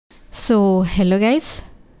So hello guys,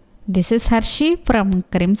 this is Harshi from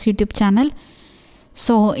KAREEMM's YouTube channel.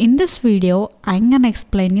 So in this video I'm gonna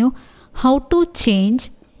explain you how to change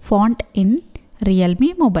font in Realme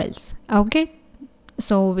mobiles. Okay,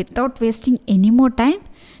 so without wasting any more time,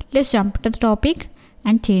 let's jump to the topic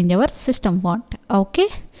and change our system font. Okay,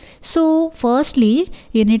 so firstly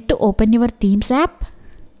you need to open your themes app,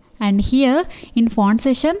 and here in font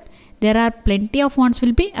session there are plenty of fonts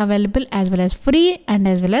will be available, as well as free and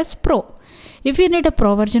as well as pro. If you need a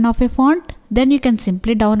pro version of a font, then you can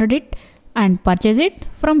simply download it and purchase it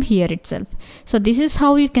from here itself. So this is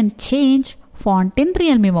how you can change font in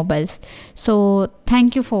Realme mobiles. So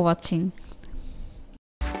thank you for watching.